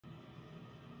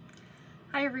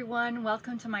Hi everyone,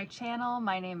 welcome to my channel.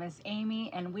 My name is Amy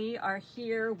and we are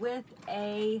here with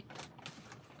a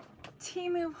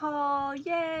Temu haul,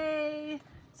 yay!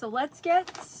 So let's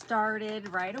get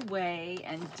started right away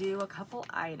and do a couple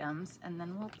items and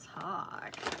then we'll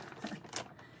talk.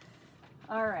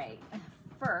 All right,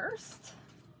 first,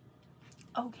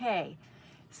 okay,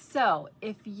 so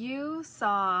if you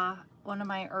saw one of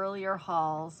my earlier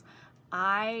hauls,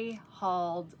 I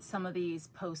hauled some of these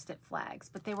Post-it flags,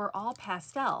 but they were all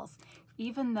pastels,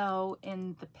 even though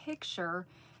in the picture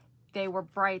they were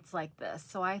brights like this.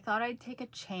 So I thought I'd take a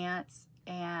chance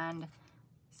and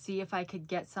see if I could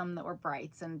get some that were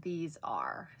brights, and these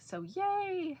are. So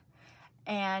yay!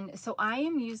 And so I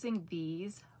am using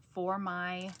these for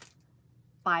my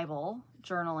Bible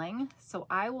journaling. So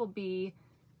I will be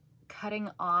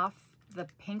cutting off the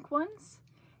pink ones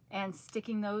and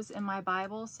sticking those in my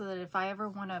Bible so that if I ever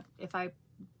want to,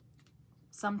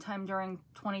 sometime during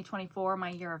 2024, my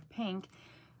year of pink,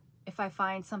 if I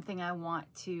find something I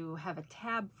want to have a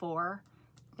tab for,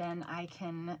 then I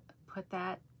can put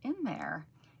that in there.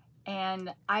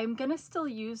 And I'm gonna still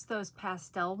use those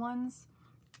pastel ones,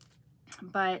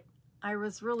 but I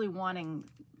was really wanting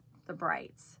the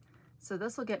brights. So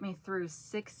this will get me through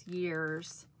 6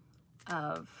 years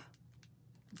of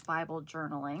Bible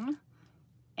journaling.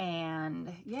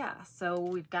 And yeah, so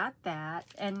we've got that.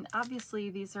 And obviously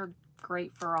these are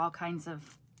great for all kinds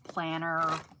of planner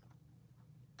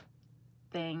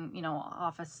thing, you know,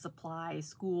 office supply,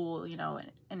 school, you know,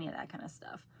 any of that kind of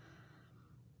stuff.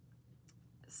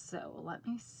 So let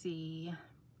me see.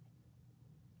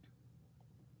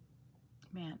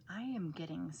 Man, I am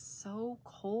getting so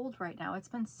cold right now. It's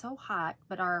been so hot,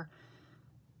 but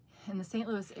in the St.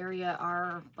 Louis area,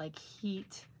 our like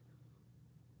heat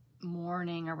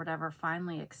morning or whatever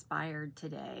finally expired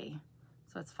today.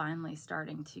 So it's finally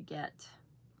starting to get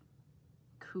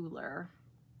cooler.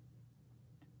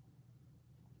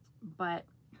 But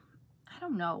I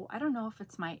don't know. I don't know if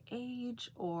it's my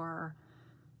age or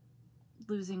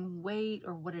losing weight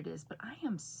or what it is, but I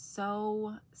am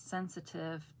so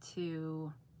sensitive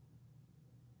to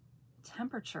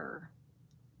temperature,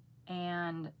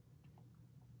 and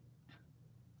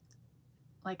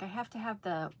like I have to have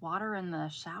the water in the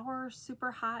shower super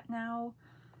hot now,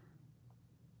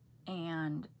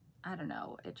 and I don't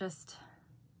know, it just,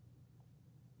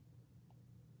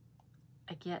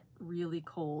 I get really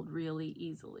cold really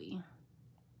easily.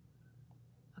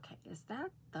 Okay, is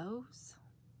that those?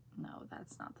 No,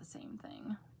 that's not the same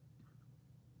thing.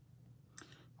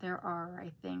 There are,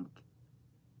 I think,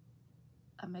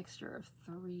 a mixture of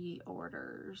 3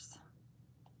 orders.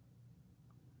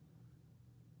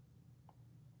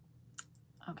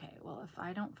 Okay, well, if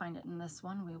I don't find it in this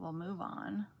one, we will move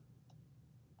on.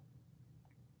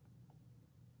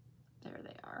 There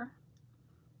they are.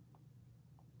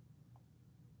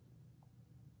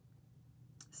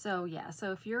 So yeah,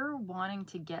 so if you're wanting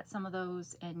to get some of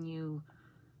those and you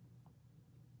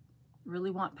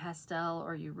really want pastel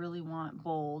or you really want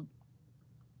bold,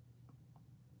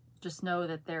 just know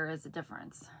that there is a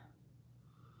difference.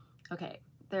 Okay,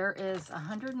 there is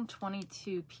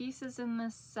 122 pieces in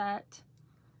this set.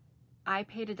 I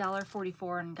paid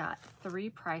 $1.44 and got 3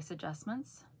 price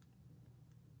adjustments,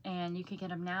 and you can get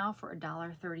them now for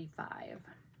 $1.35.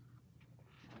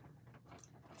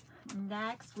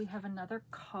 Next, we have another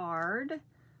card.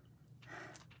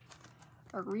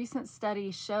 A recent study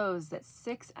shows that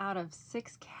 6 out of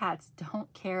 6 cats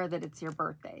don't care that it's your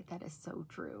birthday. That is so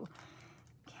true.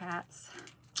 Cats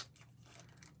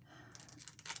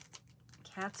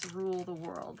rule the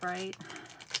world, right?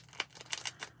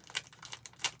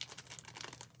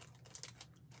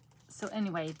 So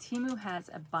anyway, Temu has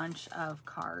a bunch of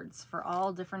cards for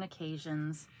all different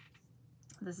occasions.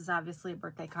 This is obviously a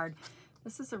birthday card.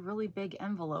 This is a really big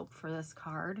envelope for this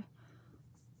card,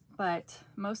 but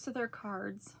most of their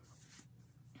cards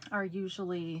are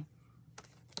usually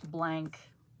blank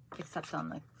except on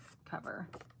the cover.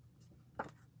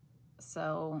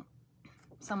 So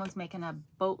someone's making a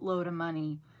boatload of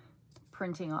money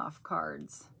printing off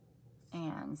cards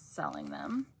and selling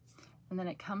them. And then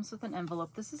it comes with an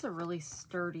envelope. This is a really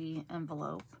sturdy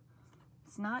envelope.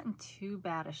 It's not in too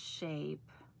bad a shape.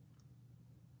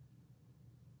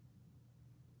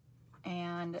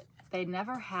 And they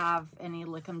never have any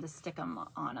lick 'em to stick 'em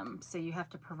on them, so you have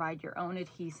to provide your own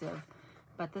adhesive.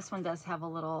 But this one does have a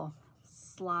little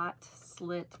slot,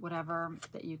 slit, whatever,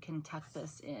 that you can tuck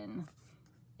this in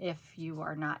if you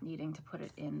are not needing to put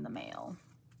it in the mail.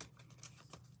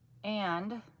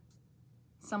 And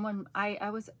someone, I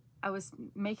was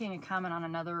making a comment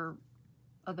on other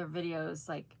videos,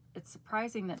 like it's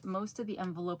surprising that most of the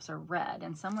envelopes are red.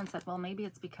 And someone said, well, maybe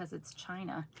it's because it's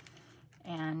China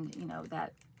and, you know,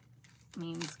 that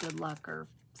means good luck or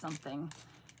something.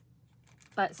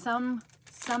 But some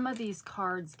of these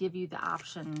cards give you the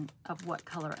option of what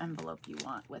color envelope you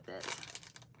want with it.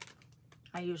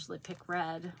 I usually pick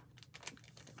red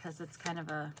because it's kind of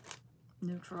a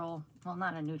neutral, well,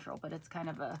 not a neutral, but it's kind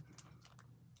of a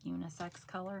unisex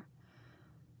color.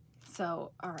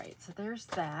 So, all right, so there's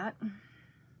that.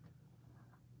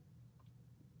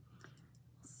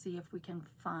 See if we can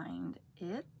find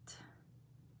it.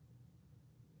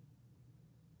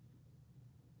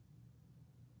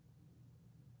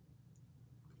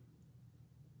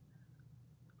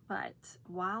 But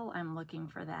while I'm looking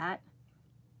for that,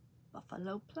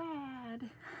 buffalo plaid.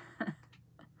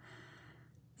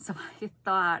 So I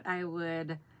thought I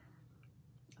would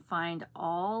find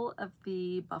all of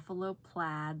the buffalo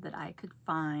plaid that I could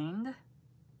find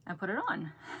and put it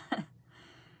on.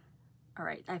 All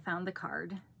right, I found the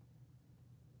card.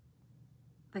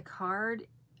 The card,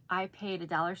 I paid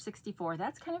 $1.64.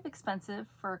 That's kind of expensive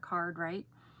for a card, right?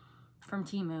 From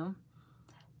Temu.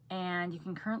 And you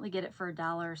can currently get it for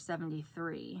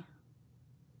 $1.73.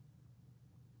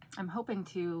 I'm hoping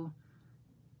to,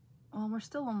 well, we're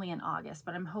still only in August,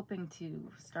 but I'm hoping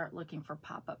to start looking for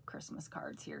pop-up Christmas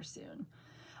cards here soon.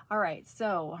 All right,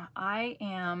 so I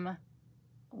am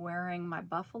wearing my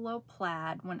buffalo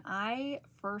plaid. When I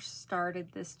first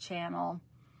started this channel,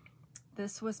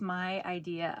 this was my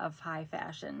idea of high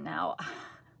fashion. Now,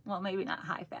 well, maybe not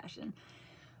high fashion,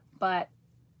 but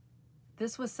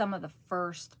this was some of the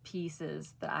first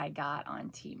pieces that I got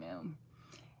on Temu.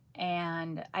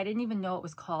 And I didn't even know it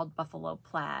was called buffalo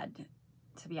plaid,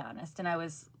 to be honest. And I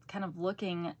was kind of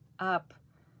looking up,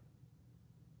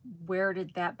 where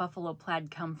did that buffalo plaid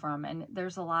come from? And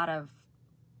there's a lot of,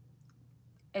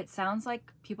 it sounds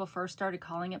like people first started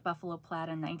calling it buffalo plaid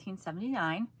in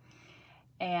 1979.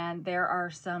 And there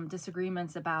are some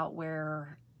disagreements about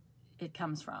where it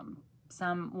comes from.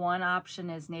 One option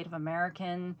is Native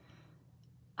American,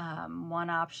 one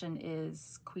option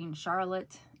is Queen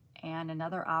Charlotte, and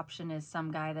another option is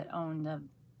some guy that owned a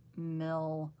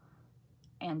mill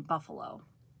and buffalo.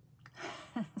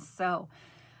 So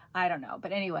I don't know,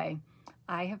 but anyway,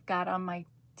 I have got on my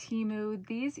Temu,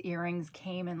 these earrings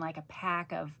came in like a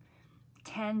pack of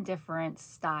 10 different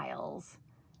styles,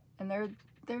 and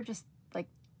they're just like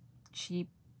cheap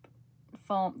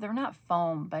foam. They're not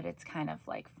foam, but it's kind of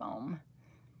like foam.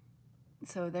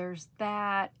 So there's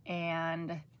that,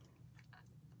 and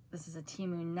this is a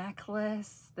Temu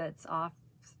necklace that's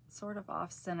sort of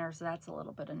off center, so that's a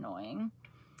little bit annoying.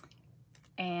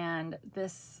 And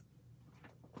this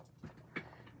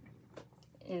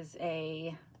is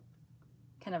a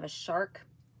kind of a shark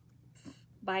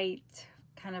bite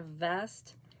kind of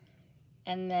vest.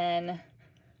 And then,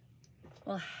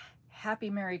 well, happy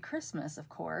Merry Christmas, of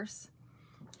course,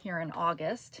 here in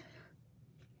August.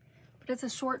 But it's a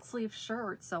short sleeve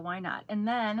shirt, so why not? And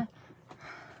then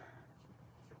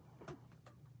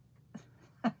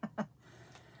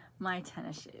my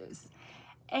tennis shoes.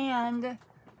 And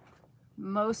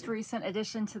most recent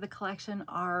addition to the collection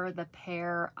are the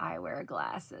Pair Eyewear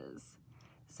glasses.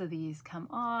 So these come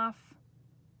off.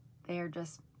 They're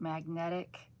just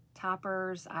magnetic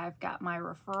toppers. I've got my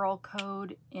referral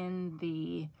code in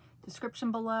the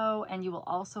description below, and you will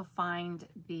also find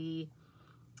the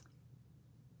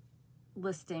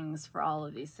listings for all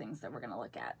of these things that we're going to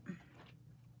look at.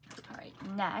 All right,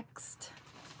 next,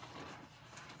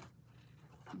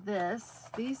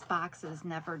 these boxes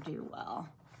never do well.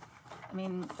 I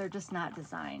mean, they're just not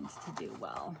designed to do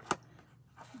well.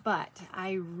 But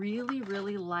I really,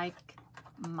 really like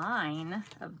mine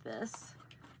of this.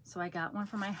 So I got one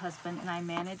for my husband, and I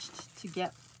managed to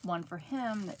get one for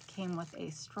him that came with a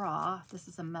straw. This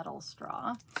is a metal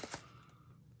straw.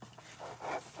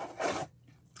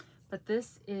 But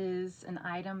this is an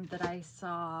item that I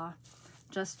saw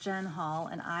Just Jen haul,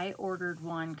 and I ordered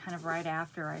one kind of right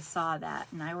after I saw that,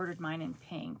 and I ordered mine in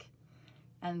pink.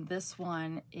 And this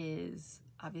one is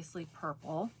obviously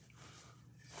purple.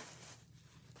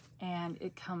 And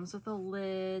it comes with a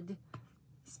lid,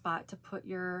 spot to put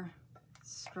your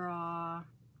straw.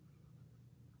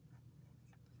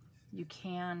 You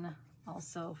can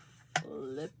also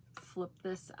flip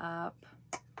this up.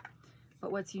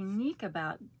 But what's unique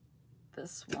about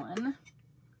this one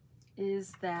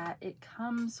is that it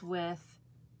comes with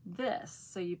this.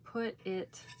 So you put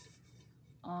it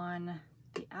on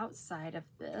the outside of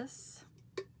this,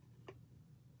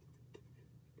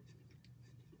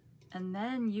 and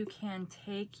then you can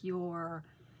take your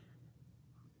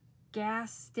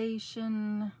gas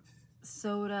station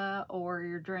soda or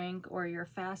your drink or your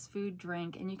fast food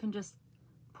drink, and you can just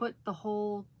put the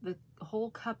whole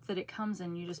cup that it comes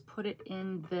in, you just put it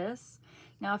in this.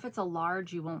 Now if it's a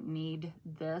large, you won't need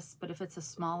this, but if it's a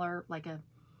smaller, like a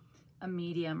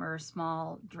medium or a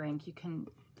small drink,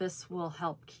 this will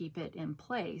help keep it in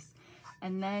place.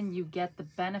 And then you get the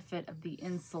benefit of the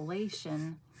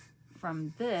insulation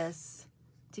from this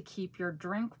to keep your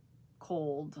drink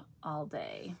cold all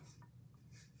day.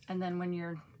 And then when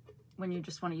you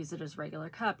just want to use it as a regular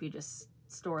cup, you just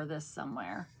store this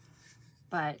somewhere.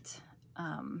 But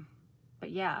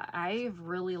yeah, I've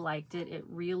really liked it. It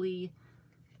really,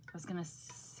 I was gonna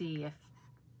see if,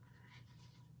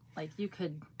 like, you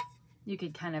could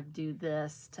kind of do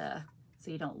this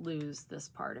so you don't lose this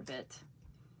part of it.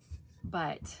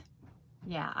 But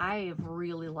yeah, I've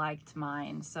really liked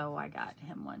mine, so I got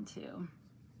him one too.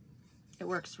 It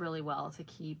works really well to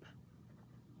keep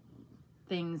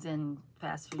things in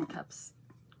fast food cups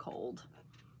cold.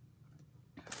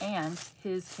 And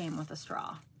his came with a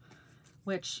straw,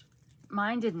 which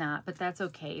mine did not, but that's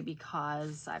okay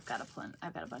because I've got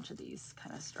a bunch of these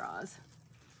kind of straws.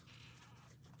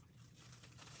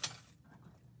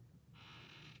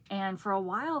 And for a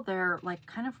while there, like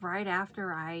kind of right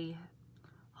after I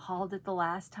hauled it the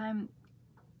last time,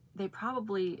 they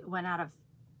probably went out of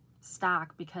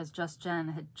stock because Just Jen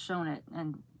had shown it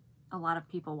and a lot of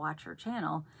people watch her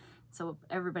channel. So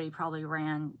everybody probably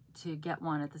ran to get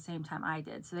one at the same time I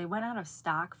did. So they went out of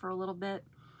stock for a little bit,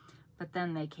 but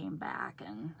then they came back,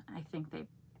 and I think they've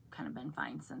kind of been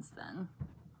fine since then.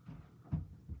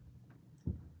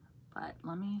 But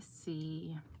let me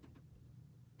see.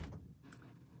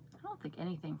 I don't think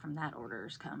anything from that order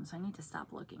has come, so I need to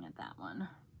stop looking at that one.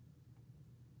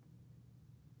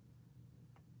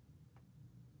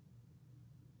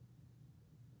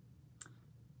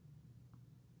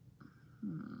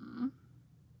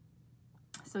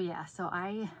 So yeah,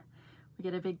 we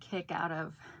get a big kick out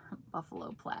of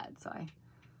buffalo plaid. So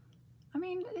I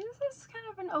mean, this is kind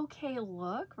of an okay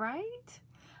look, right?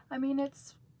 I mean,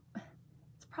 it's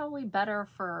probably better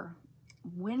for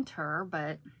winter,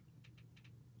 but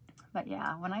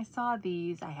yeah, when I saw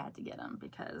these, I had to get them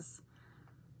because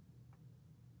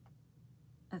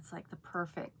it's like the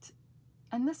perfect,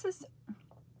 and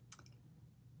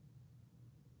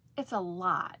it's a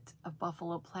lot of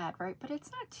buffalo plaid, right? But it's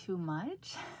not too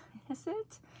much, is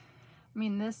it? I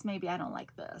mean, this maybe, I don't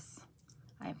like this.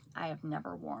 I have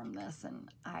never worn this and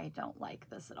I don't like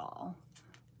this at all.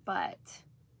 But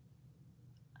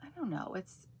I don't know,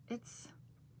 it's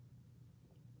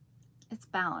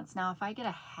balanced. Now, if I get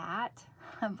a hat,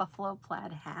 a buffalo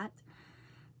plaid hat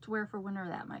to wear for winter,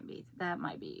 that might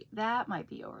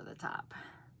be over the top.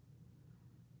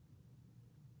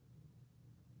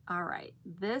 All right,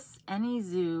 this Any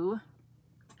Zoo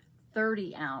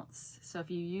 30 ounce. So if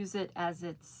you use it as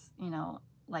it's, you know,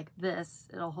 like this,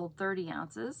 it'll hold 30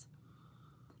 ounces.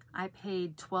 I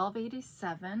paid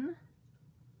 $12.87,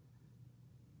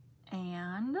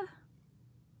 and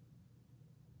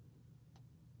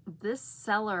this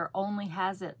seller only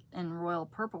has it in royal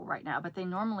purple right now, but they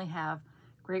normally have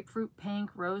grapefruit pink,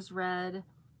 rose red,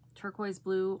 turquoise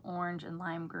blue, orange, and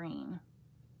lime green.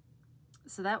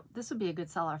 So this would be a good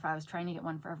seller if I was trying to get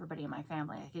one for everybody in my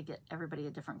family. I could get everybody a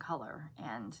different color,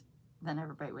 and then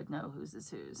everybody would know whose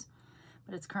is whose.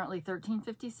 But it's currently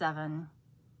 $13.57,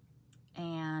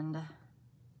 and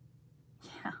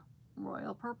yeah,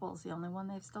 royal purple is the only one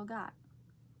they've still got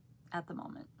at the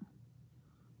moment.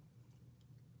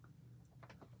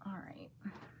 All right.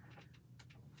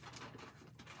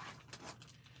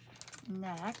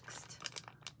 Next,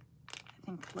 I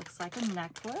think looks like a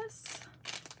necklace.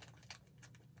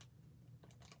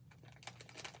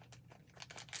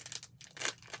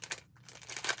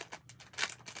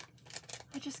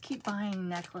 I just keep buying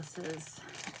necklaces,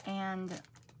 and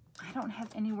I don't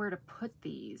have anywhere to put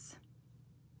these.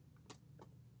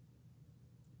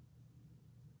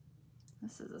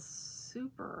 This is a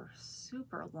super,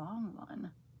 super long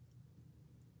one.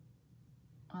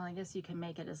 Well, I guess you can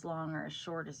make it as long or as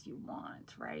short as you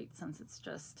want, right? Since it's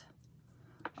just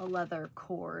a leather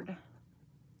cord.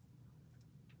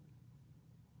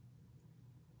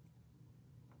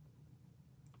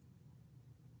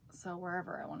 So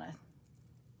wherever I want to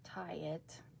tie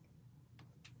it,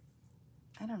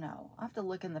 I don't know. I'll have to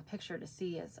look in the picture to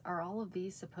see, are all of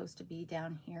these supposed to be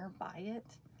down here by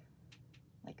it?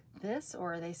 Like this,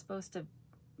 or are they supposed to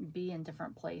be in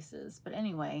different places? But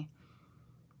anyway,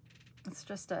 it's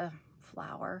just a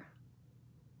flower,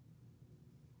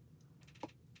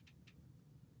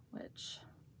 which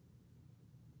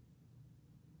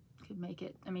could make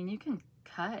it, I mean, you can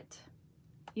cut,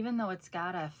 even though it's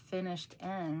got a finished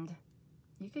end,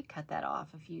 You could cut that off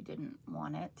if you didn't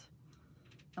want it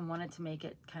and wanted to make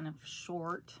it kind of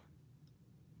short.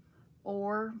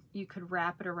 Or you could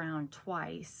wrap it around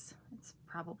twice. It's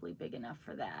probably big enough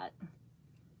for that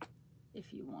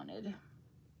if you wanted.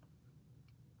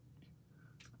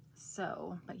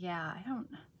 So, but yeah, I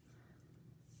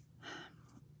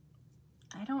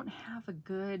don't have a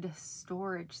good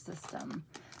storage system.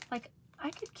 Like, I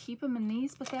could keep them in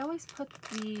these, but they always put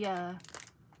the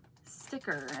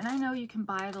sticker. And I know you can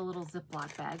buy the little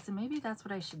Ziploc bags, and maybe that's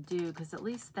what I should do, because at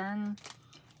least then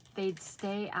they'd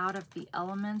stay out of the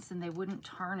elements and they wouldn't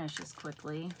tarnish as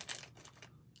quickly.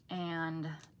 And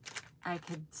I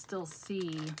could still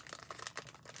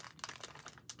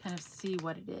kind of see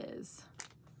what it is.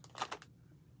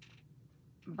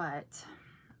 But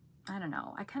I don't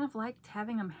know. I kind of liked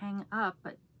having them hang up,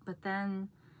 but then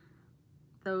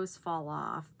those fall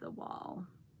off the wall,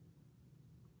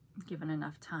 given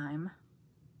enough time.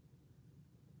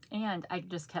 And I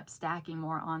just kept stacking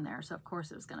more on there, so of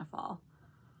course it was gonna fall.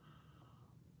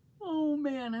 Oh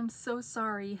man, I'm so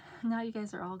sorry. Now you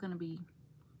guys are all gonna be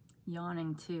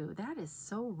yawning too. That is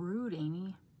so rude,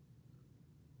 Amy.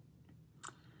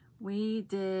 We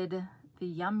did the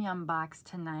Yum Yum box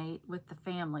tonight with the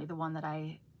family, the one that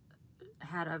I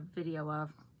had a video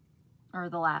of, or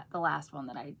the last one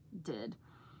that I did.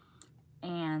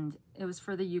 And it was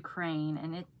for the Ukraine,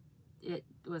 and it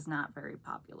was not very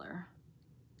popular.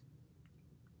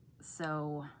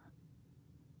 So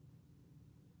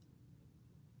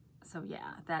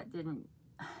yeah, that didn't,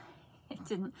 it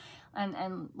didn't,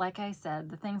 and like I said,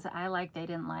 the things that I like, they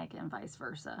didn't like, and vice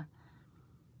versa.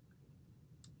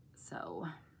 So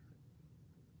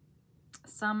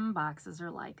some boxes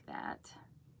are like that.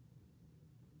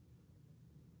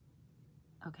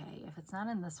 Okay, if it's not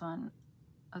in this one,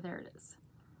 oh, there it is.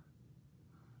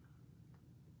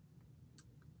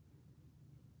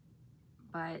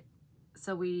 But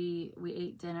so we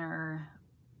ate dinner,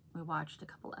 we watched a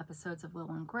couple episodes of Will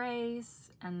and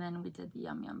Grace, and then we did the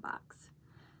Yum Yum box.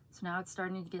 So now it's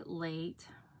starting to get late.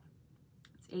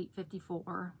 It's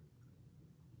 8:54,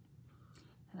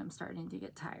 and I'm starting to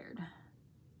get tired.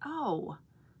 Oh,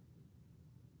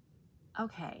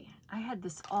 okay, I had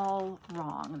this all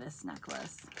wrong, this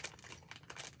necklace.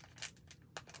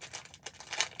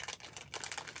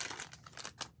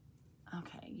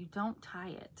 Okay, you don't tie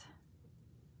it.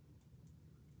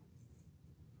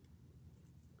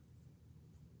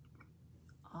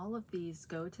 All of these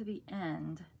go to the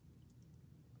end,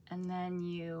 and then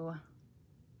you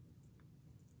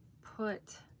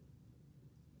put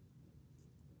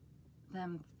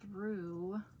them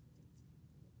through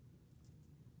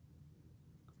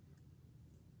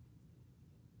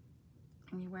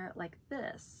and you wear it like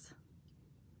this.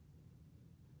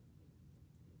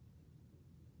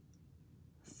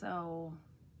 So,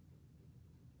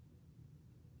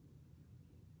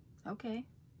 okay.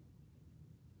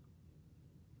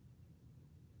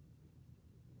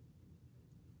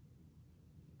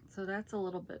 So that's a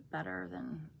little bit better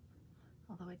than,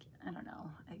 although I don't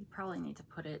know, I probably need to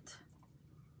put it,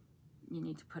 you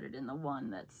need to put it in the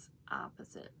one that's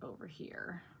opposite over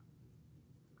here.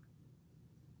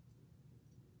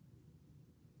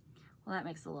 Well, that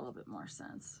makes a little bit more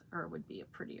sense, or it would be a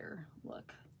prettier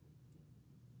look.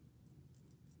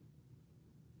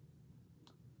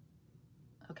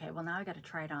 Okay, well now I gotta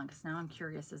try it on, because now I'm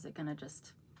curious, is it gonna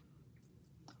just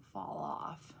fall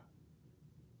off?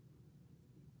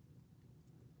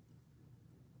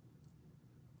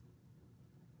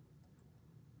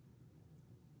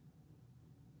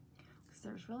 Because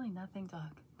there's really nothing to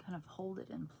kind of hold it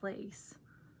in place.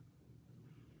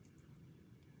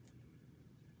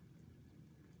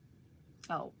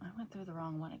 Oh, I went through the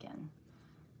wrong one again.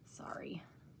 Sorry.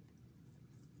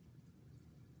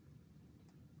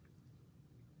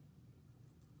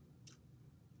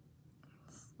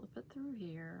 Slip it through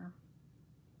here.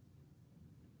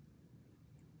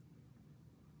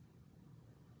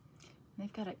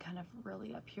 They've got it kind of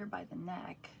really up here by the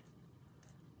neck.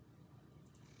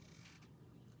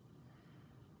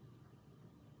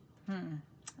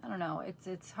 I don't know.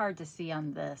 It's hard to see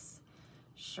on this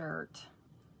shirt,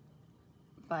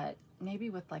 but maybe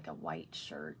with like a white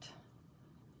shirt.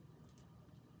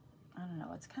 I don't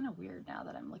know. It's kind of weird now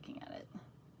that I'm looking at it.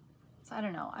 So I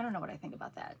don't know. I don't know what I think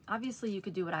about that. Obviously, you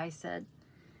could do what I said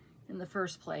in the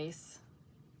first place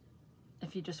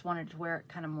if you just wanted to wear it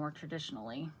kind of more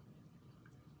traditionally.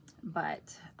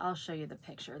 But I'll show you the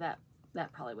picture. That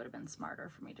probably would have been smarter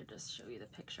for me to just show you the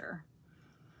picture.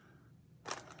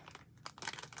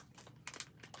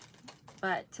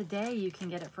 But today you can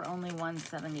get it for only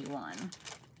 $171.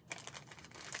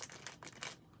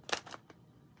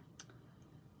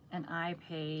 And and I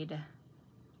paid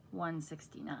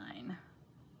 $169.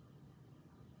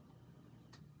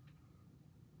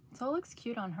 So it looks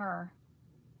cute on her.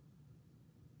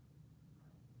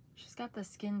 She's got the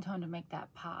skin tone to make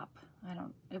that pop.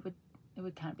 It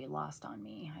would kind of be lost on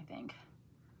me, I think.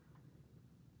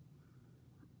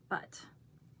 But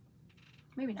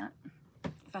maybe not,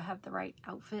 if I have the right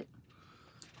outfit.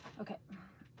 Okay.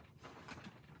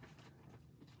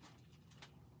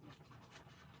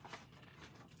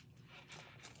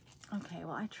 Okay,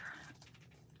 well,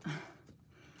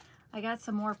 I got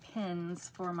some more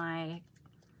pins for my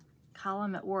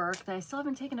column at work that I still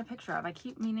haven't taken a picture of. I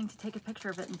keep meaning to take a picture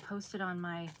of it and post it on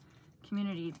my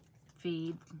community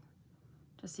feed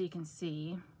just so you can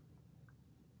see.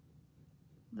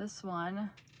 This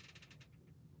one,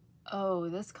 oh,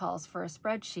 this calls for a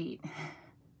spreadsheet.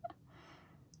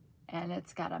 And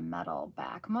it's got a metal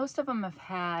back. Most of them have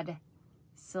had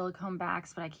silicone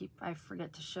backs, but I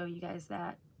forget to show you guys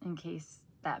that in case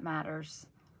that matters.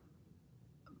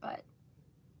 But,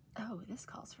 oh, this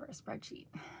calls for a spreadsheet.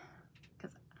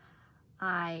 Because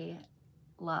I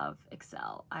love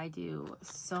Excel. I do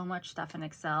so much stuff in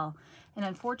Excel. And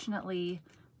unfortunately,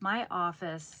 my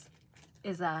office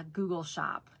is a Google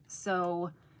shop. So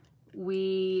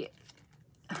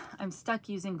I'm stuck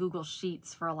using Google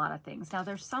Sheets for a lot of things. Now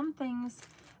there's some things,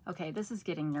 okay, this is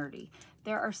getting nerdy.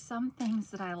 There are some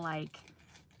things that I like.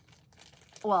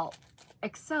 Well,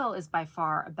 Excel is by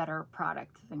far a better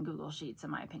product than Google Sheets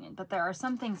in my opinion, but there are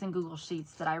some things in Google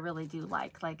Sheets that I really do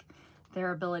like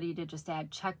their ability to just add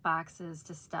checkboxes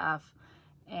to stuff,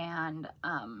 and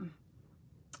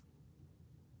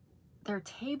their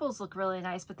tables look really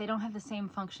nice, but they don't have the same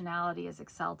functionality as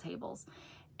Excel tables.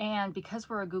 And because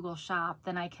we're a Google shop,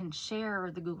 then I can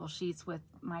share the Google Sheets with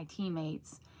my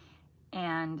teammates,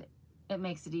 and it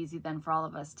makes it easy then for all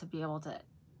of us to be able to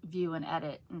view and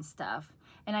edit and stuff.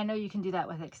 And I know you can do that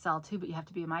with Excel too, but you have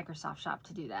to be a Microsoft shop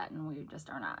to do that, and we just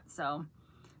are not. So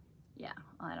yeah,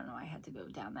 well, I don't know, I had to go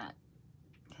down that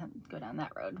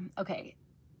road. Okay,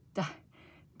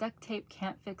 duct tape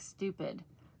can't fix stupid,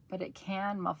 but it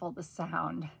can muffle the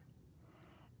sound.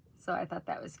 So I thought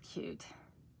that was cute.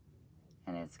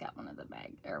 And it's got one of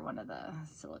the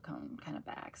silicone kind of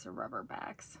backs or rubber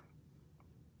backs.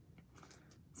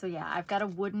 So yeah, I've got a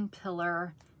wooden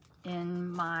pillar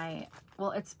in my,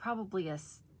 well, it's probably a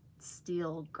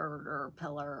steel girder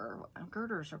pillar.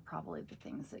 Girders are probably the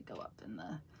things that go up in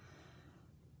the,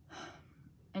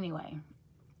 anyway,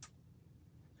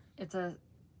 it's a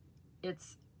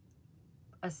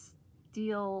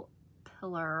steel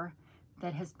pillar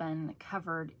that has been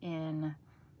covered in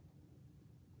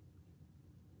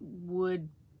wood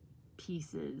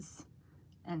pieces,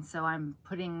 and so I'm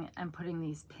putting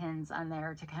these pins on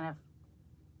there to kind of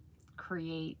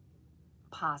create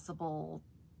possible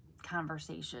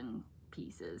conversation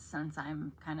pieces, since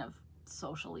I'm kind of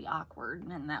socially awkward,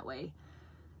 and that way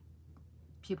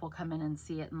people come in and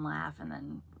see it and laugh, and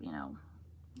then, you know,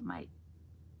 might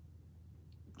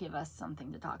give us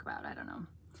something to talk about. I don't know.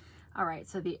 All right,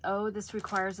 so this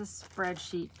requires a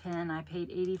spreadsheet pin. I paid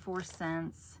 84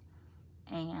 cents.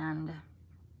 And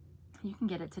you can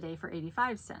get it today for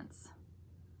 85 cents.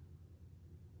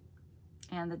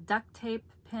 And the duct tape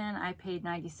pin, I paid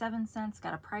 97 cents,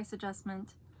 got a price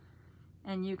adjustment,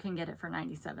 and you can get it for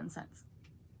 97 cents.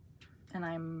 And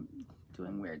I'm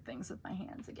doing weird things with my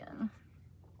hands again.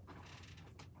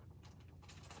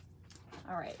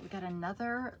 All right, we got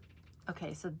another,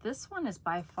 okay, so this one is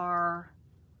by far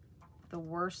the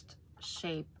worst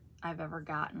shape I've ever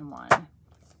gotten one.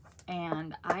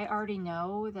 And I already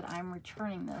know that I'm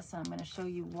returning this, and I'm going to show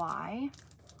you why.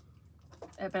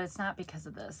 But it's not because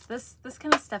of this. This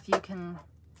kind of stuff you can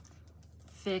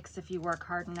fix if you work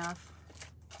hard enough.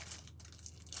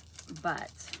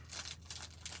 But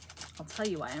I'll tell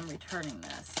you why I'm returning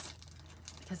this.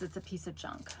 Because it's a piece of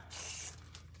junk.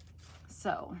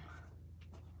 So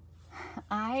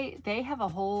they have a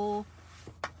whole,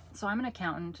 so I'm an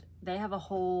accountant. They have a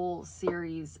whole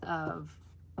series of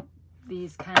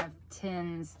these kind of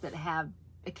tins that have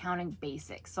accounting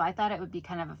basics. So I thought it would be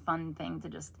kind of a fun thing to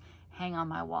just hang on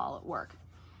my wall at work.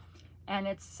 And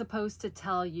it's supposed to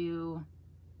tell you,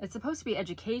 it's supposed to be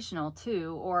educational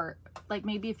too, or like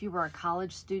maybe if you were a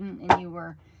college student and you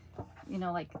were, you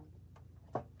know, like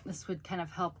this would kind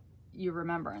of help you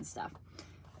remember and stuff.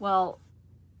 Well,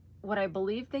 what I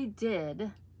believe they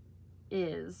did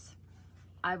is,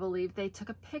 I believe they took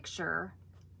a picture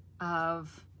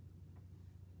of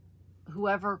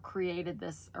whoever created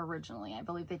this originally. I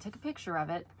believe they took a picture of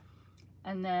it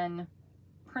and then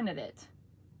printed it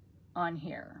on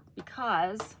here,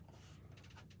 because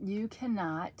you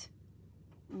cannot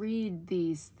read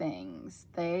these things.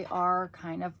 They are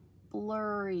kind of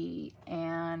blurry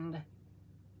and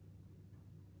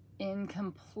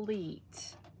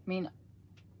incomplete. I mean,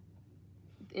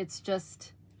 it's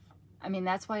just, I mean,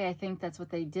 that's why I think that's what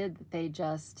they did. That they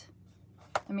just,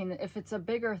 I mean, if it's a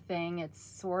bigger thing, it's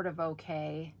sort of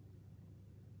okay.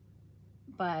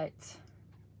 But,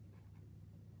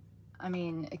 I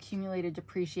mean, accumulated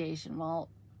depreciation, well,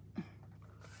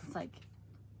 it's like,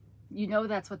 you know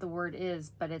that's what the word is,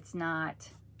 but it's not.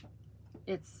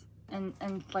 It's,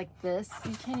 and like this,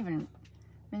 you can't even,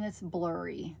 I mean, it's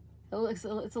blurry. It's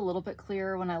a little bit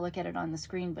clearer when I look at it on the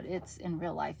screen, but it's, in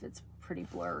real life, it's pretty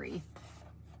blurry.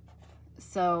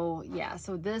 So, yeah,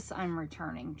 so this I'm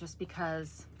returning just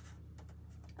because,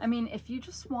 I mean, if you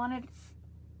just wanted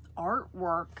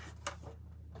artwork,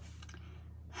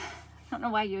 I don't know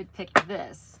why you would pick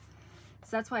this.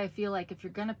 So that's why I feel like if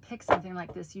you're gonna pick something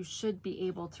like this, you should be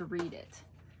able to read it.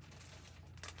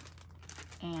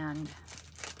 And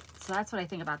so that's what I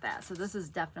think about that. So this is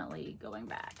definitely going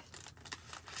back.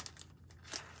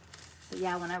 But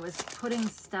yeah, when I was putting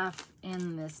stuff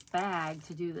in this bag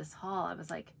to do this haul, I was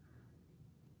like,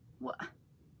 what?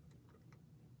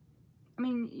 I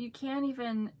mean, you can't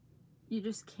even, you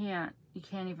just can't, you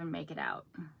can't even make it out.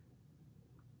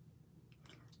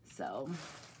 So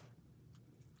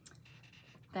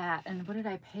that, and what did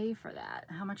I pay for that?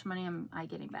 How much money am I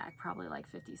getting back? Probably like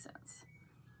 50 cents.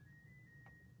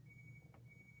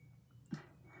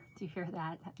 Do you hear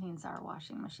that? That means our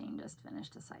washing machine just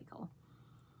finished a cycle.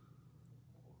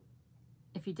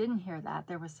 If you didn't hear that,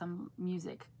 there was some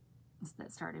music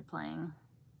that started playing.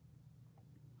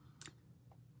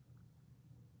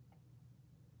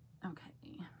 Okay.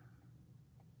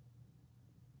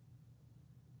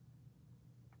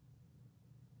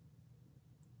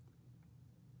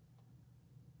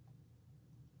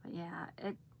 But yeah,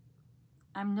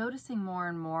 I'm noticing more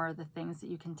and more the things that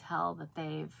you can tell that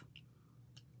they've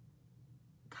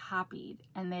copied,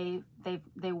 and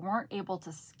they weren't able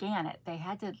to scan it. They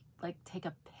had to like take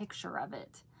a picture of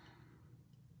it.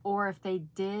 Or if they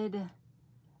did,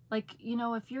 like, you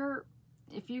know, if you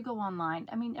go online,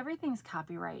 I mean, everything's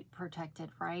copyright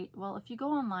protected, right? Well, if you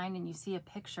go online and you see a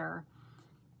picture,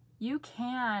 you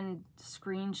can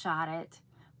screenshot it,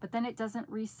 but then it doesn't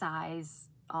resize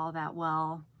all that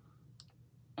well.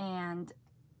 And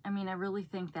I mean, I really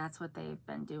think that's what they've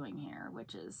been doing here,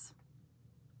 which is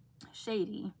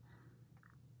shady,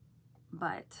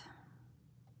 but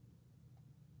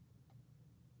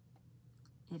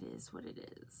it is what it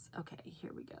is. Okay,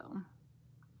 here we go.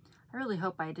 I really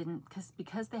hope I didn't,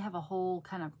 because they have a whole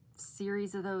kind of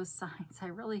series of those signs, I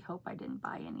really hope I didn't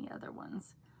buy any other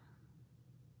ones.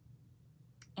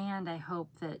 And I hope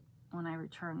that when I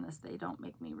return this, they don't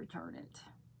make me return it.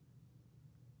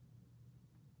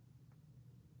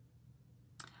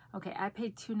 Okay, I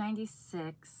paid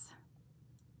 $2.96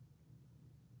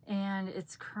 and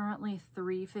it's currently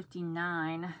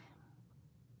 $3.59. I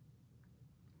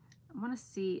want to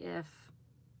see if,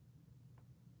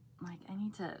 like, I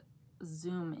need to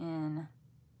zoom in.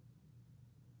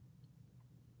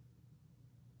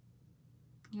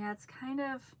 Yeah, it's kind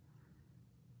of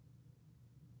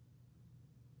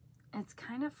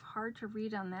hard to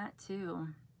read on that too.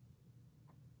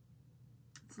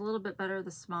 It's a little bit better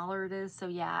the smaller it is. So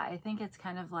yeah, I think it's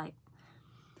kind of like,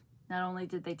 not only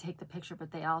did they take the picture,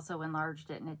 but they also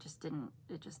enlarged it, and it just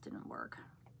didn't work.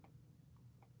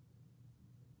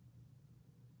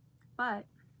 But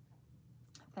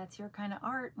if that's your kind of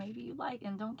art, maybe you like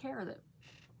and don't care that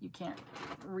you can't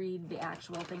read the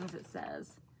actual things it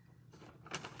says.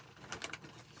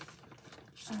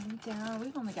 Are we down?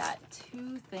 We've only got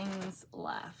 2 things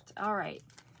left. All right,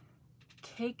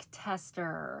 cake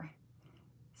tester.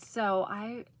 So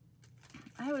I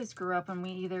always grew up and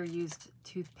we either used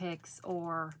toothpicks,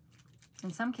 or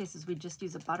in some cases we just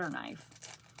use a butter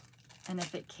knife. And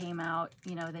if it came out,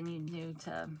 you know, then you knew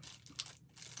to,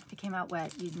 if it came out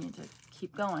wet, you need to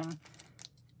keep going.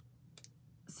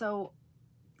 So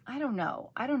I don't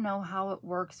know. I don't know how it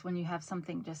works when you have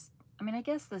something just, I mean, I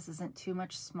guess this isn't too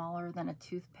much smaller than a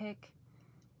toothpick,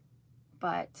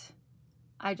 but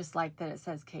I just like that it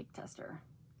says cake tester.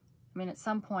 I mean, at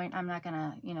some point I'm not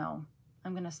gonna, you know,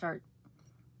 I'm gonna start,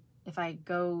 if I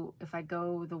go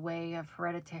the way of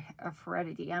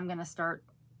heredity, I'm gonna start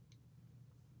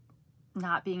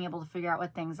not being able to figure out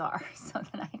what things are, so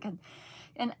that I can,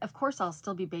 and of course I'll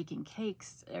still be baking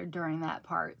cakes during that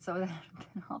part, so that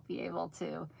I'll be able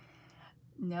to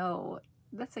know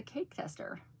that's a cake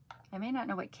tester. I may not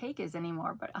know what cake is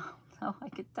anymore, but I'll know I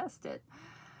could test it.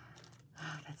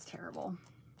 Oh, that's terrible.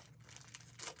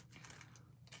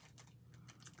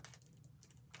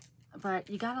 But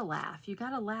you gotta laugh. You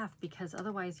gotta laugh because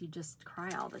otherwise you just cry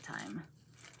all the time.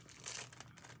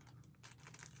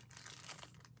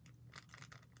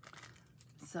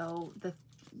 So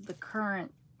the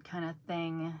current kind of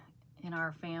thing in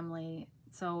our family,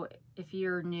 so if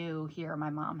you're new here, my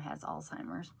mom has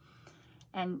Alzheimer's,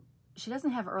 and she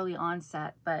doesn't have early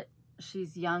onset, but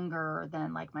she's younger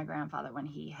than like my grandfather when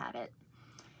he had it.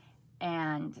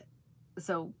 And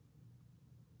so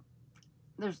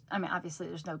I mean, obviously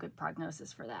there's no good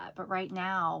prognosis for that, but right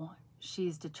now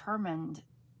she's determined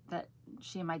that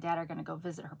she and my dad are going to go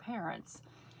visit her parents,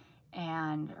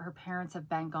 and her parents have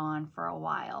been gone for a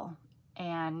while.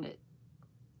 And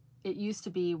it used to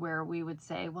be where we would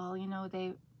say, well, you know,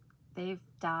 they've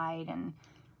died,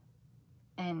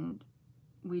 and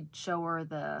we'd show her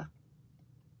the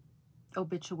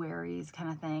obituaries kind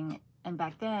of thing. And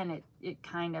back then it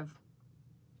kind of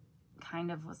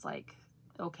was like,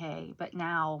 okay, but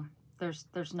now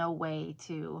there's no way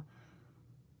to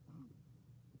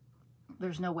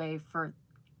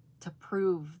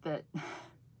prove that,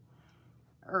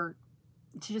 or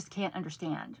she just can't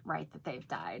understand, right, that they've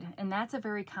died. And that's a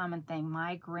very common thing.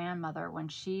 My grandmother, when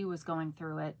she was going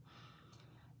through it,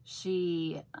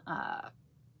 she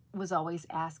was always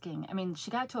asking. I mean,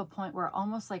 she got to a point where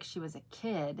almost like she was a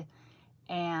kid,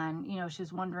 and, you know, she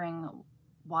was wondering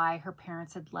why her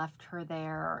parents had left her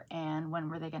there and when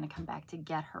were they going to come back to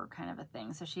get her, kind of a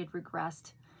thing. So she had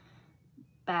regressed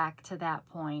back to that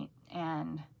point.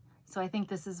 And so I think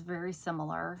this is very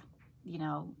similar. You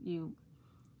know, you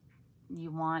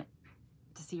want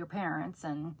to see your parents,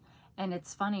 and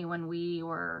it's funny, when we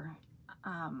were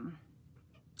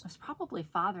it was probably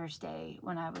Father's Day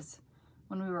when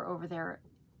we were over there,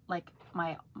 like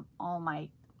my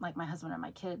husband and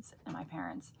my kids and my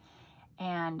parents,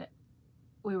 and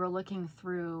we were looking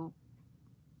through.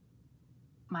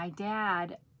 My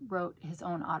dad wrote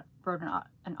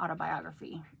an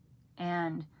autobiography,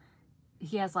 and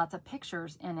he has lots of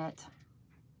pictures in it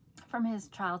from his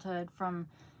childhood, from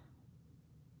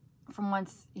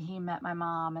once he met my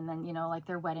mom, and then, you know, like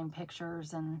their wedding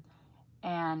pictures,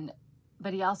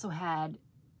 but he also had,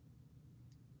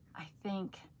 I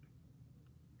think,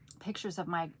 pictures of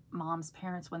my mom's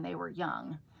parents when they were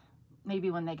young, maybe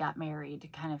when they got married,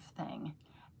 kind of thing.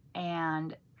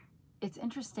 And it's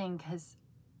interesting because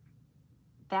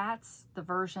that's the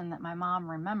version that my mom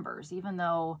remembers, even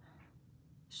though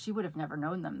she would have never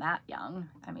known them that young.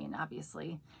 I mean,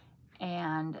 obviously.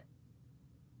 And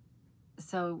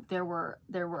so there were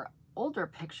older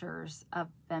pictures of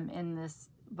them in this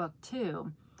book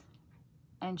too.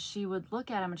 And she would look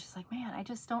at him and she's like, man, I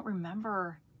just don't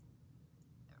remember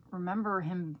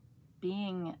him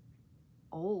being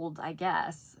old, I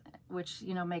guess, which,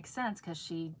 you know, makes sense because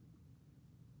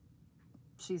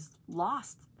she's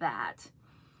lost that.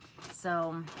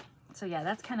 So yeah,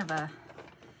 that's kind of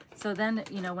so then,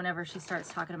 you know, whenever she starts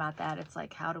talking about that, it's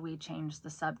like, how do we change the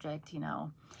subject, you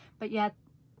know? But yet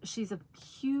she's a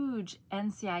huge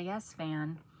NCIS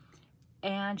fan,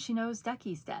 and she knows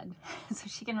Ducky's dead. So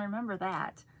she can remember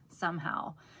that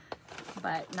somehow,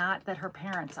 but not that her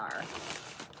parents are.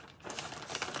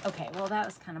 Okay, well, that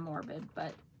was kind of morbid,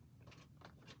 but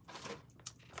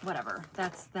whatever.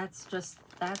 That's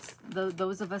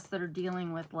those of us that are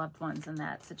dealing with loved ones in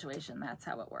that situation. That's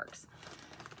how it works.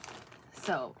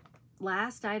 So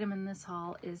last item in this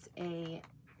haul is a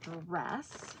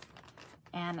dress.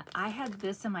 And I had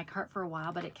this in my cart for a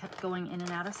while, but it kept going in and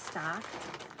out of stock.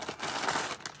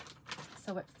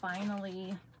 So it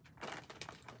finally,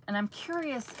 and I'm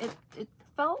curious, it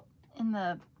felt in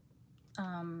the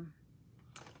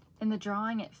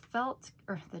drawing,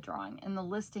 in the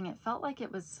listing, it felt like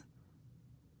it was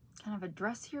kind of a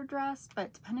dressier dress,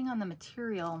 but depending on the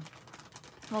material,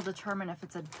 will determine if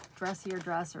it's a dressier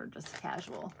dress or just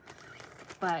casual.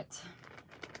 But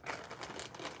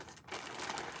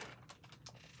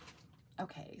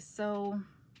okay, so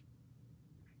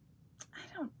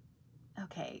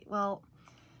okay, well,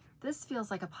 this feels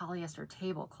like a polyester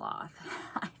tablecloth.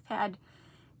 I've had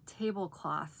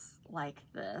tablecloths like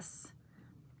this.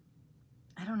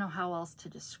 I don't know how else to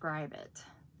describe it.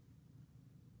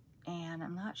 And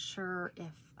I'm not sure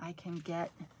if I can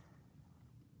get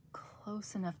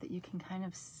close enough that you can kind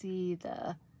of see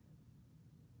the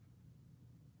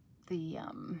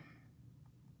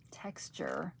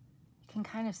texture. You can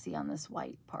kind of see on this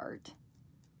white part.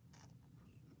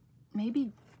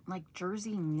 Maybe like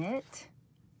jersey knit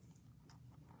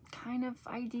kind of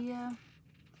idea.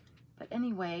 But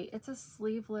anyway, it's a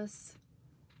sleeveless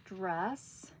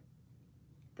dress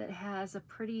that has a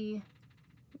pretty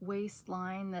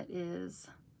waistline that is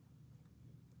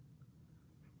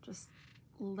just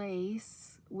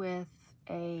lace with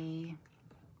a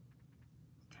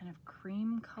kind of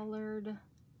cream colored,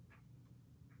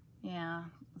 yeah,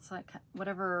 it's like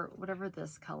whatever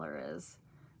this color is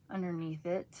underneath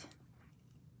it.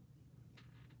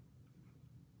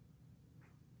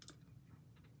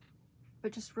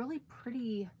 But just really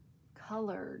pretty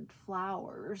colored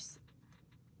flowers.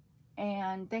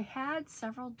 And they had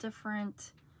several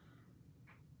different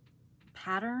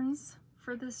patterns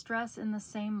for this dress in the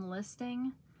same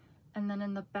listing. And then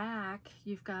in the back,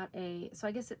 you've got a, so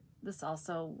I guess this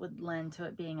also would lend to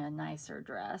it being a nicer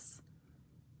dress.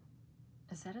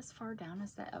 Is that as far down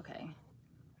as that? Okay.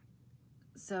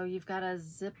 So you've got a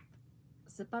zip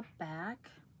up back.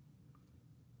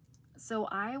 So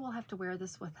I will have to wear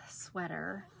this with a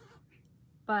sweater,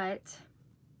 but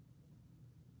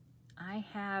I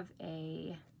have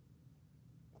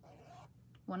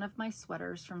one of my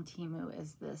sweaters from Temu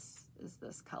is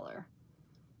this color.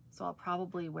 So I'll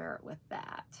probably wear it with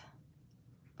that.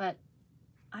 But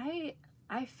I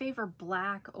favor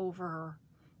black over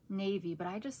navy, but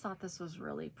I just thought this was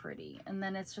really pretty. And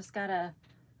then it's just got a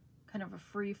kind of a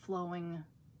free-flowing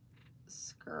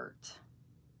skirt.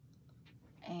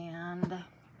 And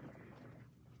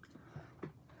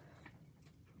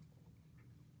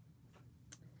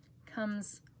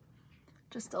comes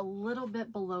just a little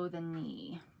bit below the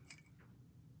knee.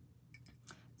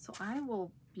 So I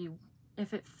will be,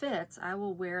 if it fits, I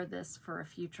will wear this for a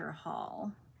future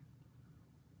haul.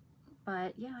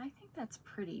 But yeah, I think that's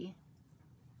pretty.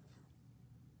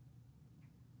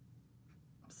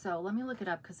 So let me look it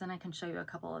up because then I can show you a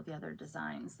couple of the other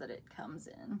designs that it comes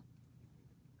in.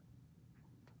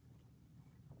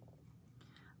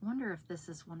 I wonder if this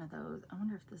is one of those. I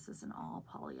wonder if this is an all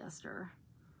polyester.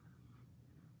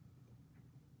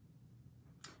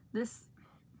 This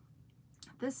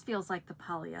feels like the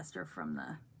polyester from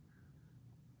the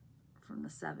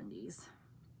 70s,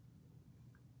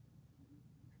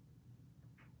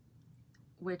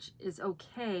 which is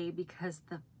okay because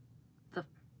the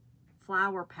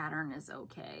flower pattern is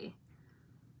okay.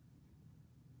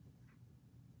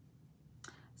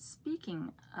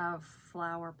 Speaking of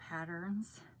flower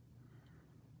patterns,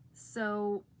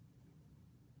 so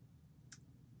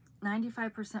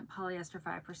 95% polyester,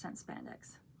 5%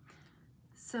 spandex.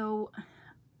 So,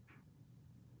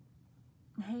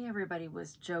 hey, everybody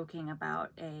was joking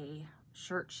about a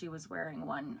shirt she was wearing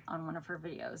on one of her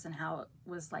videos and how it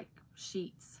was like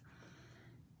sheets.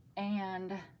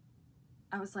 And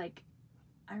I was like,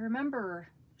 I remember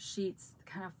sheets,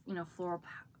 kind of, you know,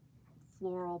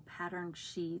 floral patterned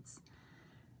sheets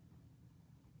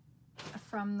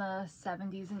from the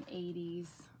 70s and 80s.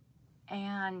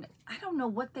 And I don't know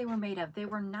what they were made of. They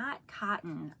were not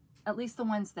cotton, at least the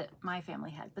ones that my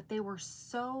family had, but they were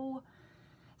so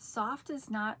soft is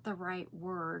not the right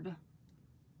word,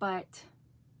 but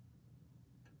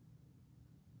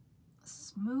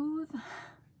smooth.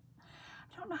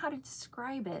 I don't know how to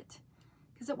describe it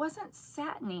because it wasn't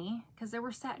satiny, because there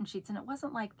were satin sheets and it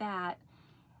wasn't like that.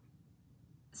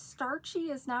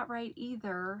 Starchy is not right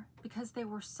either because they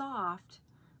were soft,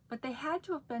 but they had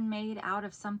to have been made out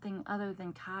of something other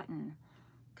than cotton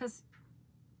because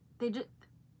they just,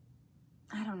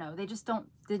 I don't know, they just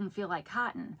didn't feel like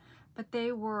cotton. But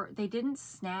they didn't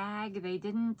snag,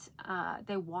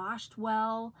 they washed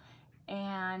well,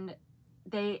 and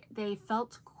they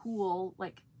felt cool,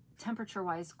 like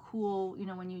temperature-wise cool, you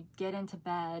know, when you get into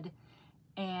bed.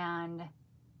 And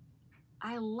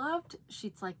I loved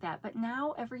sheets like that, but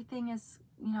now everything is,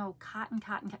 you know, cotton,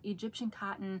 Egyptian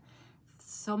cotton,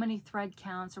 so many thread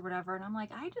counts or whatever. And I'm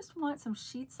like, I just want some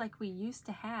sheets like we used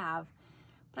to have,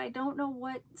 but I don't know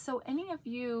what. So any of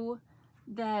you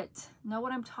that know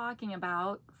what I'm talking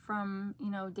about from,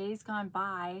 you know, days gone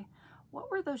by,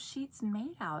 what were those sheets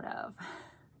made out of?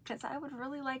 Because I would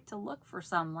really like to look for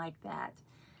some like that.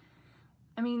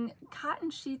 I mean, cotton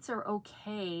sheets are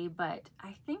okay, but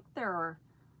I think they're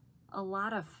a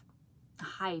lot of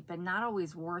hype and not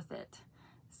always worth it.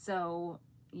 So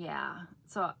yeah,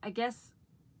 so I guess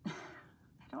I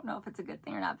don't know if it's a good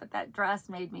thing or not, but that dress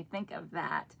made me think of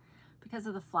that because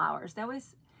of the flowers. They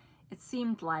always, it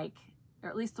seemed like, or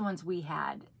at least the ones we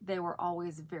had, they were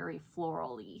always very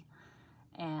florally.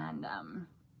 And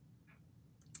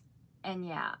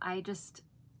yeah, I just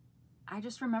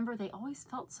remember they always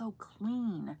felt so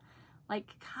clean.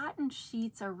 Like cotton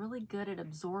sheets are really good at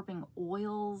absorbing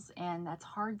oils, and that's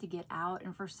hard to get out.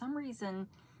 And for some reason,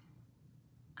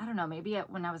 I don't know, maybe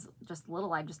when I was just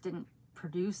little, I just didn't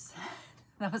produce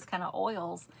those kind of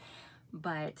oils.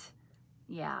 But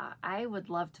yeah, I would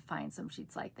love to find some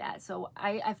sheets like that. So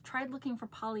I've tried looking for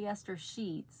polyester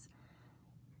sheets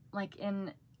like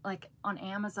on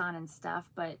Amazon and stuff,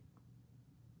 but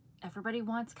everybody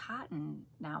wants cotton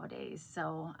nowadays.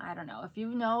 So I don't know if you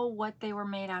know what they were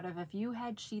made out of, if you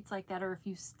had sheets like that, or if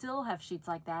you still have sheets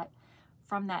like that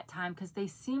from that time, because they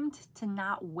seemed to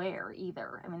not wear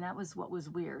either. I mean, that was what was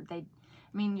weird. I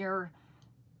mean, your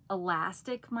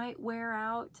elastic might wear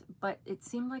out, but it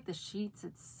seemed like the sheets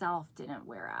itself didn't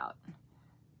wear out.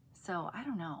 So I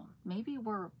don't know, maybe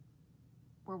were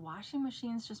washing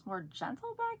machines just more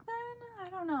gentle back then? I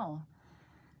don't know.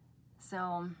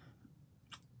 So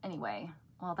anyway,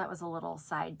 well, that was a little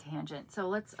side tangent.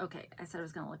 So okay, I said I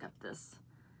was gonna look up this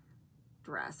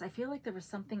dress. I feel like there was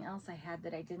something else I had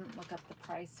that I didn't look up the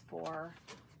price for,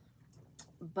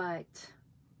 but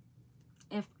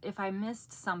if I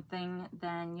missed something,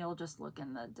 then you'll just look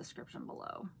in the description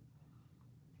below.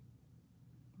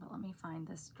 But let me find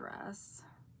this dress.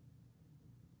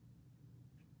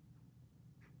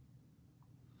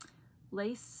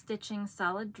 Lace stitching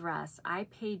solid dress. I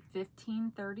paid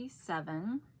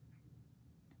 $15.37.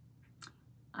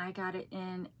 I got it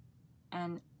in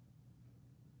an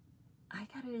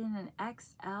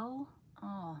XL.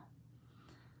 Oh,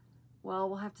 well,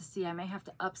 we'll have to see. I may have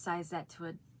to upsize that to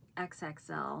a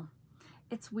XXL.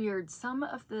 It's weird. Some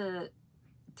of the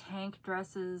tank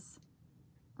dresses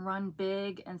run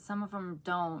big and some of them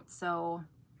don't. So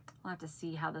we'll have to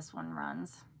see how this one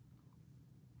runs.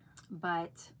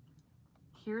 But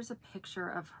here's a picture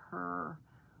of her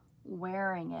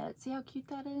wearing it. See how cute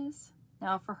that is?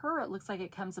 Now for her, it looks like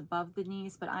it comes above the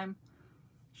knees, but I'm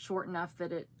short enough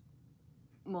that it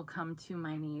will come to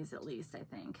my knees at least, I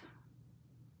think.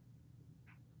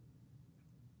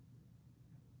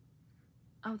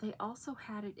 Oh, they also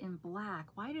had it in black.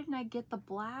 Why didn't I get the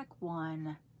black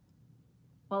one?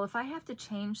 Well, if I have to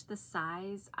change the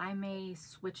size, I may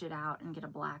switch it out and get a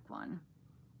black one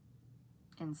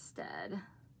instead.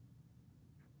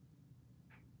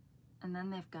 And then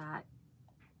they've got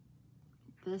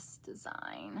this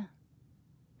design,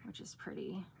 which is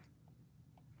pretty.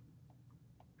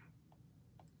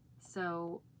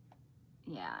 So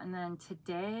yeah, and then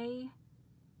today,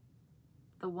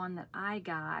 the one that I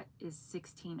got is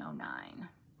 $16.09.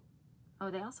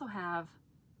 Oh, they also have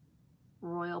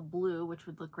royal blue, which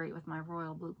would look great with my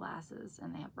royal blue glasses,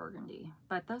 and they have burgundy.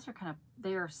 But those are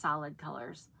they are solid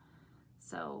colors,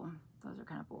 so those are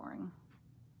kind of boring.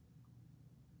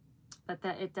 But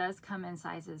that it does come in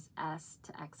sizes S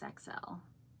to XXL.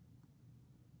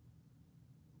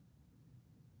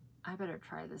 I better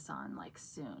try this on like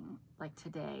soon, like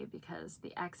today, because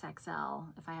the XXL,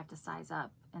 if I have to size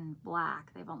up in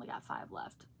black, they've only got 5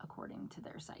 left according to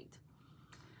their site.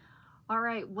 All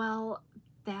right, well,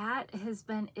 that has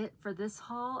been it for this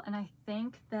haul, and I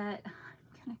think that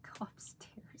I'm gonna go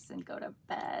upstairs and go to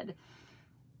bed.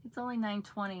 It's only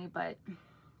 9:20, but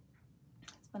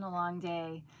it's been a long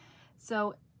day.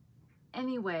 So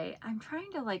anyway, I'm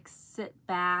trying to like sit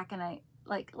back and I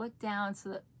like look down so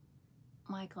that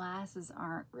my glasses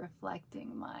aren't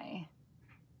reflecting my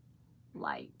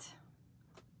light.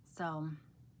 So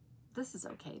this is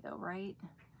okay though, right?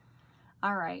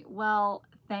 All right, well,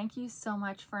 thank you so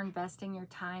much for investing your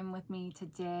time with me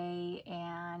today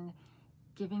and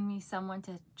giving me someone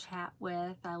to chat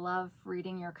with. I love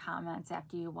reading your comments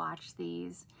after you watch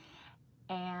these,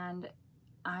 and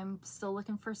I'm still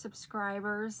looking for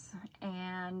subscribers,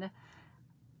 and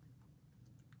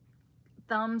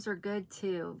thumbs are good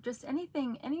too. Just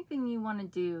anything you want to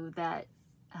do that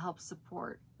helps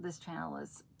support this channel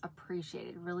is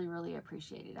appreciated, really, really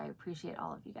appreciated. I appreciate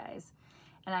all of you guys.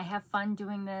 And I have fun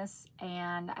doing this,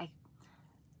 and I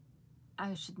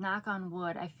should knock on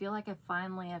wood. I feel like I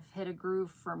finally have hit a groove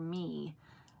for me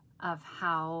of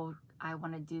how I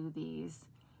want to do these,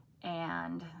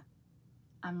 and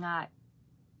I'm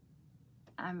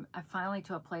finally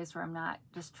to a place where I'm not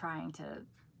just trying to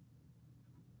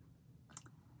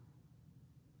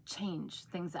change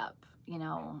things up. You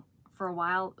know, for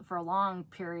a long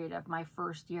period of my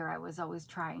first year, I was always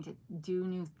trying to do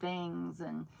new things,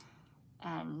 and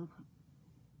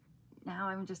now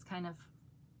I'm just kind of,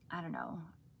 I don't know,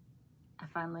 I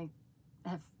finally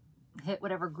have hit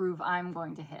whatever groove I'm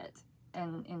going to hit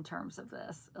in terms of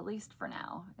this, at least for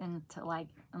now,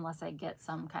 unless I get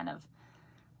some kind of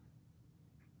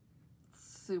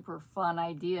super fun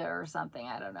idea or something,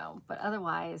 I don't know. But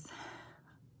otherwise,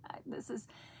 this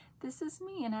is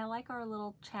me, and I like our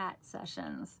little chat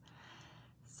sessions.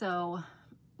 So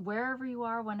wherever you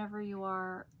are, whenever you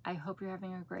are, I hope you're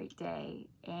having a great day.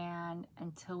 And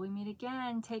until we meet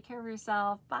again, take care of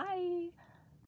yourself. Bye.